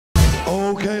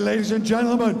Okay, ladies and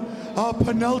gentlemen, our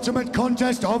penultimate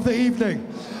contest of the evening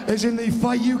is in the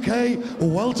Fight UK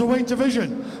welterweight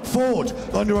division, fought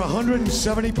under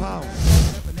 170 pounds.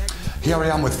 Here I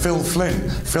am with Phil Flynn.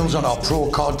 Phil's on our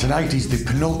pro card tonight. He's the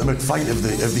penultimate fight of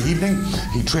the evening.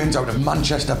 He trains out of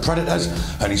Manchester Predators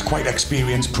and he's quite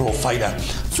experienced pro fighter.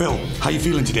 Phil, how you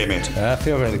feeling today, mate? I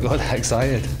feel really good,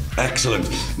 excited. Excellent.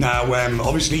 Now,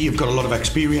 obviously you've got a lot of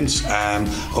experience.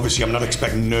 Obviously I'm not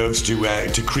expecting nerves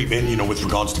to creep in, you know, with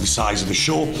regards to the size of the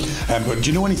show. But do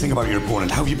you know anything about your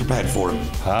opponent? How have you prepared for him?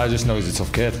 I just know he's a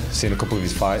tough kid. Seen a couple of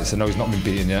his fights. I know he's not been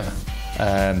beaten yet.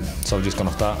 So I've just gone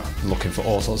off that, looking for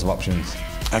all sorts of options.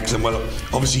 Excellent. Well,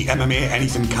 obviously MMA,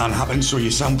 anything can happen, so you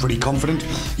sound pretty confident.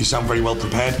 You sound very well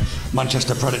prepared.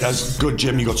 Manchester Predators, good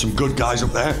gym. You got some good guys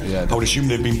up there. Yeah, I would assume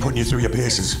they've been putting you through your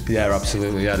paces. Yeah,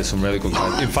 absolutely. Yeah, there's some really good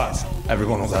guys. In fact,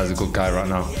 everyone up there is a good guy right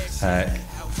now,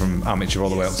 from amateur all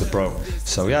the way up to pro.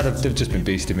 So yeah, they've just been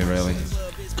beasting me, really.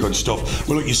 Good stuff.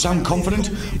 Well, look, you sound confident.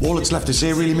 All that's left to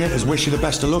say, really, mate, is wish you the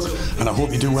best of luck, and I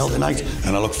hope you do well tonight,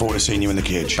 and I look forward to seeing you in the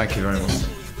cage. Thank you very much.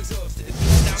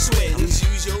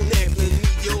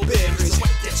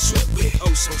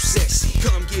 Oh, so sexy.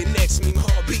 Come get next to me, my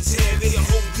heart beats heavy. I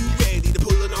hope you ready to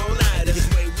pull it all night. The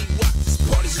way we rock this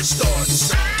party's just starting.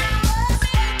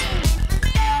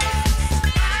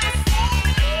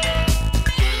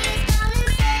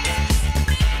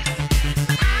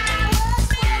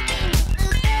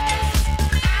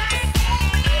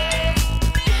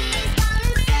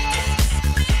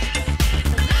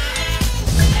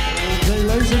 Okay,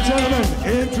 ladies and gentlemen,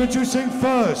 introducing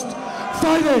first,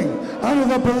 fighting out of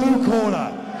the blue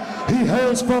corner. He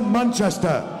hails from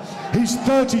Manchester. He's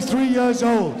 33 years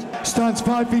old, stands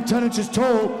 5 feet 10 inches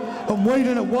tall, and weighed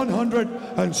in at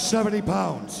 170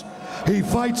 pounds. He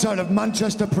fights out of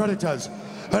Manchester Predators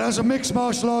and has a mixed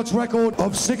martial arts record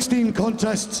of 16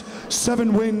 contests,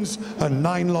 7 wins and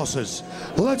 9 losses.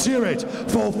 Let's hear it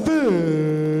for Phil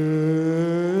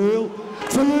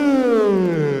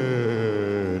Flynn.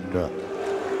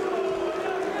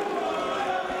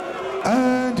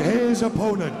 And his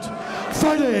opponent,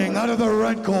 fighting out of the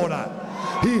red corner.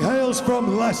 He hails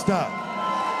from Leicester.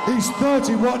 He's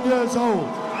 31 years old,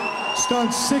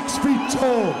 stands 6 feet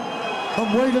tall,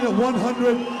 and weighed in at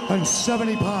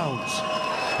 170 pounds.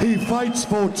 He fights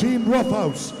for Team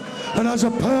Roughhouse and has a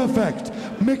perfect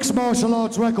mixed martial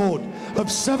arts record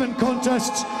of 7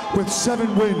 contests with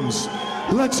 7 wins.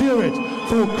 Let's hear it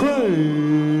for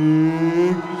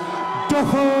Craig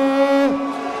Duffer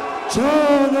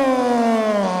Turner.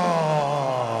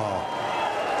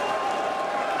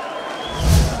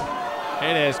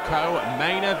 It is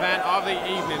co-main event of the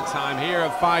evening time here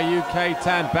at Fight UK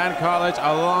 10. Ben Cartledge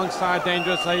alongside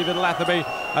Dangerous David Letherby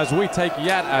as we take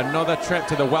yet another trip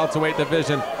to the welterweight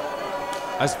division.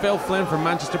 As Phil Flynn from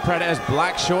Manchester Predators,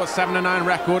 black short 7-9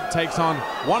 record, takes on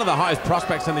one of the hottest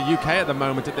prospects in the UK at the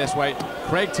moment at this weight,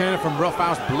 Craig Turner from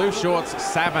Roughhouse, blue shorts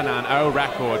 7-0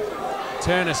 record.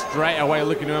 Turner straight away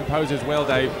looking to impose his will,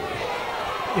 Dave.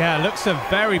 Yeah, looks a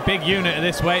very big unit at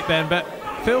this weight, Ben, but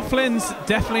Phil Flynn's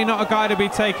definitely not a guy to be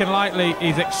taken lightly.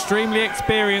 He's extremely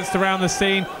experienced around the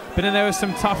scene, but then there were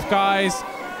some tough guys.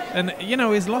 And, you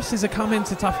know, his losses are coming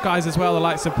to tough guys as well, the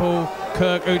likes of Paul,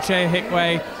 Kirk, Uche,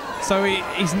 Hickway. So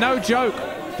he's no joke,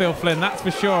 Phil Flynn, that's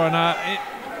for sure. And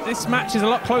this match is a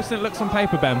lot closer than it looks on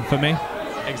paper, Ben, for me.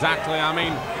 Exactly. I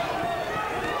mean,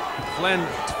 Flynn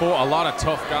fought a lot of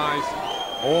tough guys,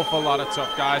 awful lot of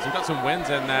tough guys. We've got some wins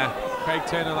in there. Craig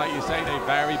Turner, like you say, they're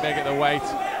very big at the weight.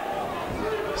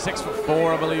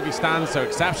 6'4", I believe he stands, so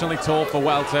exceptionally tall for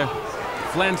welter.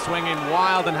 Flynn swinging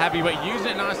wild and heavy, but using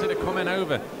it nicely to come in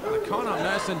over. And I can't help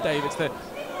noticing, Dave, it's the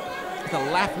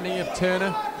left knee of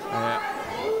Turner.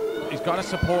 He's got a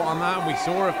support on that, and we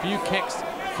saw a few kicks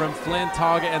from Flynn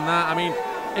targeting that. I mean,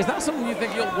 is that something you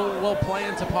think will play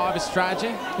into part of his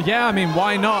strategy? Yeah, I mean,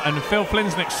 why not? And Phil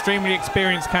Flynn's an extremely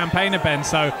experienced campaigner, Ben,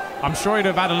 so I'm sure he'd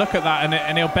have had a look at that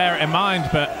and he'll bear it in mind.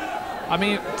 But I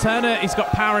mean, Turner, he's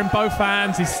got power in both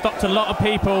hands. He's stopped a lot of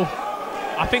people.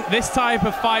 I think this type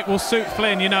of fight will suit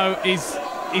Flynn. You know, he's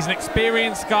an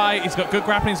experienced guy. He's got good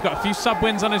grappling. He's got a few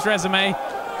sub-wins on his resume.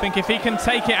 I think if he can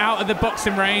take it out of the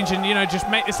boxing range and, you know, just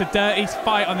make this a dirty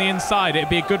fight on the inside, it'd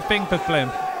be a good thing for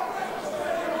Flynn.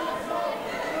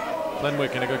 Flynn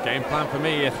working a good game plan for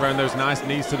me here, throwing those nice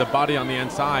knees to the body on the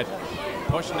inside.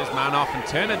 Pushing his man off, and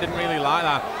Turner didn't really like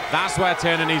that. That's where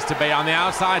Turner needs to be, on the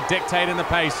outside, dictating the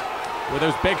pace with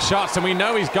those big shots, and we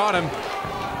know he's got him.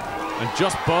 And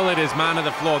just bullied his man to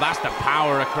the floor. That's the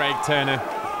power of Craig Turner.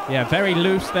 Yeah, very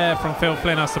loose there from Phil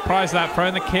Flynn. I was surprised at that,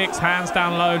 throwing the kicks, hands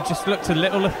down low, just looked a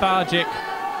little lethargic.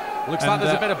 Looks like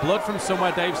there's a bit of blood from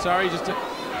somewhere, Dave, sorry.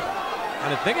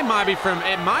 And I think it might be from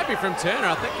Turner.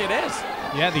 I think it is.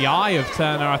 Yeah, the eye of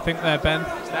Turner, I think there, Ben.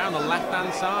 It's down the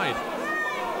left-hand side.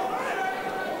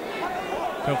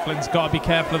 Phil Flynn's got to be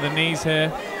careful of the knees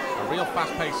here. A real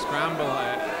fast-paced scramble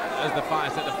as the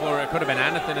fighters hit the floor. It could have been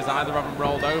anything as either of them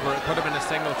rolled over. It could have been a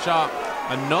single shot.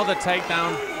 Another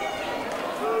takedown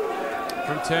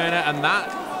from Turner, and that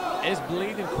is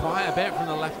bleeding quite a bit from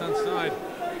the left-hand side.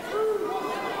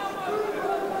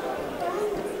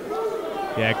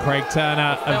 Yeah, Craig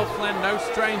Turner. Phil Flynn, no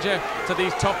stranger to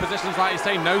these tough positions, like you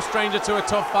say, no stranger to a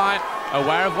tough fight,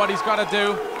 aware of what he's got to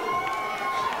do.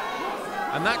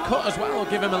 And that cut as well will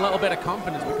give him a little bit of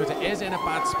confidence because it is in a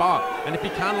bad spot. And if he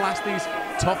can last these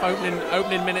tough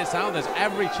opening minutes out, there's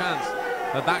every chance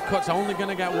that that cut's only going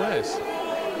to get worse.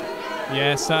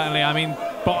 Yeah, certainly. I mean,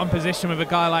 bottom position with a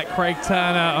guy like Craig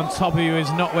Turner on top of you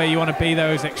is not where you want to be,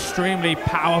 though. He's an extremely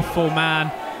powerful man.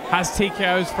 Has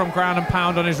TKOs from ground and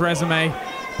pound on his resume.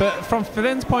 But from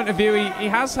Flynn's point of view, he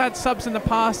has had subs in the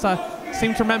past. I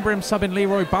seem to remember him subbing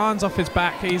Leroy Barnes off his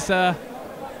back. He's,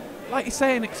 like you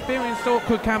say, an experienced,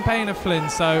 awkward campaigner, Flynn.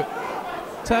 So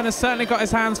Turner's certainly got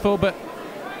his hands full, but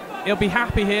he'll be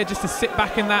happy here just to sit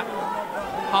back in that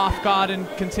half guard and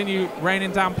continue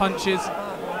raining down punches.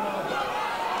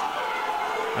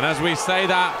 And as we say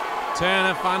that,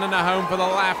 Turner finding a home for the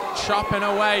left, chopping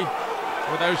away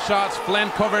with those shots. Flynn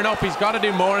covering up. He's got to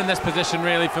do more in this position,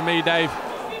 really, for me, Dave.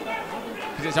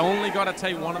 Because it's only got to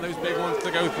take one of those big ones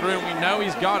to go through, and we know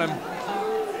he's got him.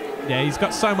 Yeah, he's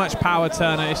got so much power,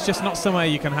 Turner. It's just not somewhere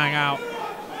you can hang out.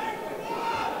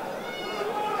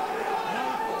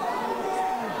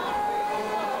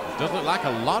 It does look like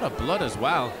a lot of blood as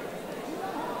well.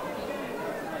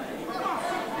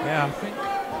 Yeah, I think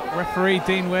referee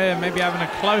Dean Weir maybe having a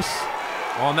close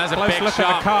and there's a big look shot.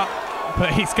 at the cut.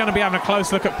 But he's going to be having a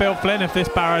close look at Phil Flynn if this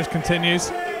barrage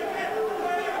continues.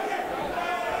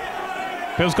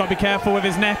 Phil's got to be careful with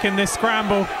his neck in this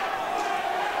scramble.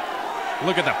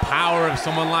 Look at the power of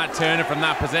someone like Turner from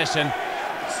that position.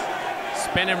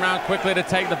 Spinning around quickly to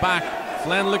take the back.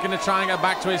 Flynn looking to try and get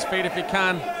back to his feet if he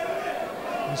can.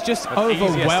 He's just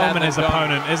overwhelming his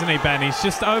opponent, isn't he, Ben? He's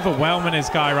just overwhelming his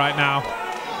guy right now.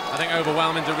 I think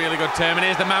overwhelming's a really good term. And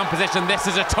here's the mount position. This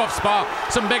is a tough spot.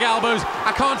 Some big elbows.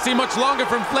 I can't see much longer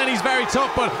from Flynn. He's very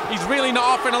tough, but he's really not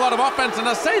offering a lot of offense. And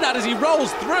I say that as he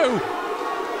rolls through.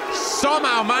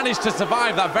 Somehow managed to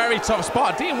survive that very tough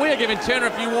spot. Dean Weir giving Turner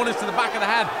a few warnings to the back of the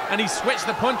head, and he switched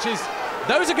the punches.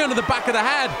 Those are going to the back of the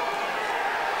head.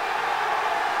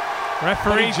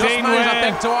 Referee Dean Weir, I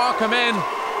think, to arc him in.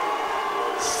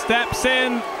 Steps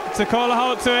in to call a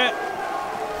halt to it.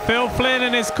 Phil Flynn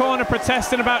in his corner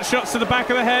protesting about shots to the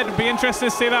back of the head. It'd be interesting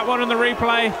to see that one on the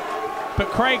replay. But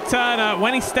Craig Turner,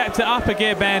 when he stepped it up a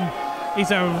gear, Ben,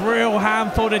 he's a real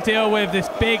handful to deal with. This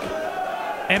big,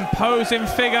 imposing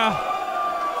figure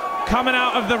coming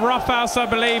out of the roughhouse, I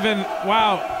believe, and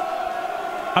wow,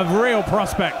 a real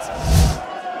prospect.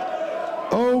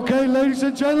 Okay, ladies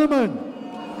and gentlemen,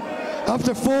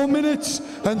 after 4 minutes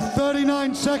and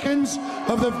 39 seconds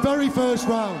of the very first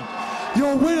round,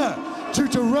 your winner, due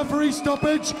to referee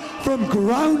stoppage from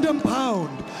ground and pound,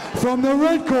 from the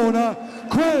red corner,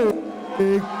 Craig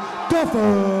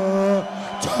Duffer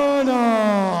Turner.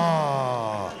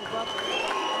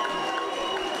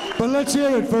 But let's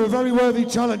hear it for a very worthy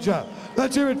challenger.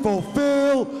 Let's hear it for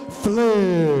Phil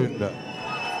Flynn.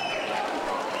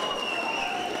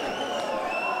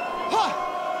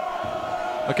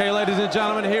 Okay, ladies and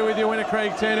gentlemen, here with your winner,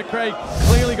 Craig Turner. Craig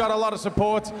clearly got a lot of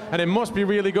support, and it must be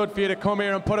really good for you to come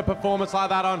here and put a performance like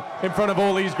that on in front of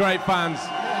all these great fans.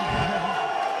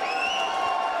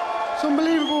 It's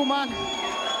unbelievable, man.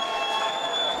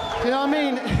 You know what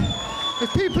I mean?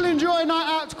 If people enjoy a night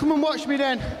out to come and watch me,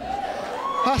 then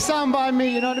that's sound by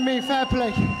me, you know what I mean? Fair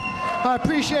play. I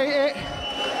appreciate it.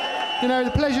 You know,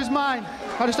 the pleasure's mine.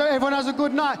 I just hope everyone has a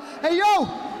good night. Hey, yo,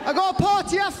 I got a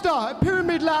party after at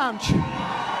Pyramid Lounge.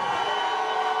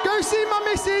 Go see my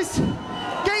missus,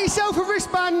 get yourself a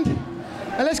wristband,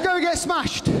 and let's go get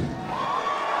smashed.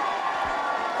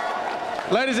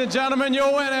 Ladies and gentlemen,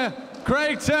 your winner,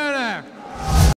 Craig Turner.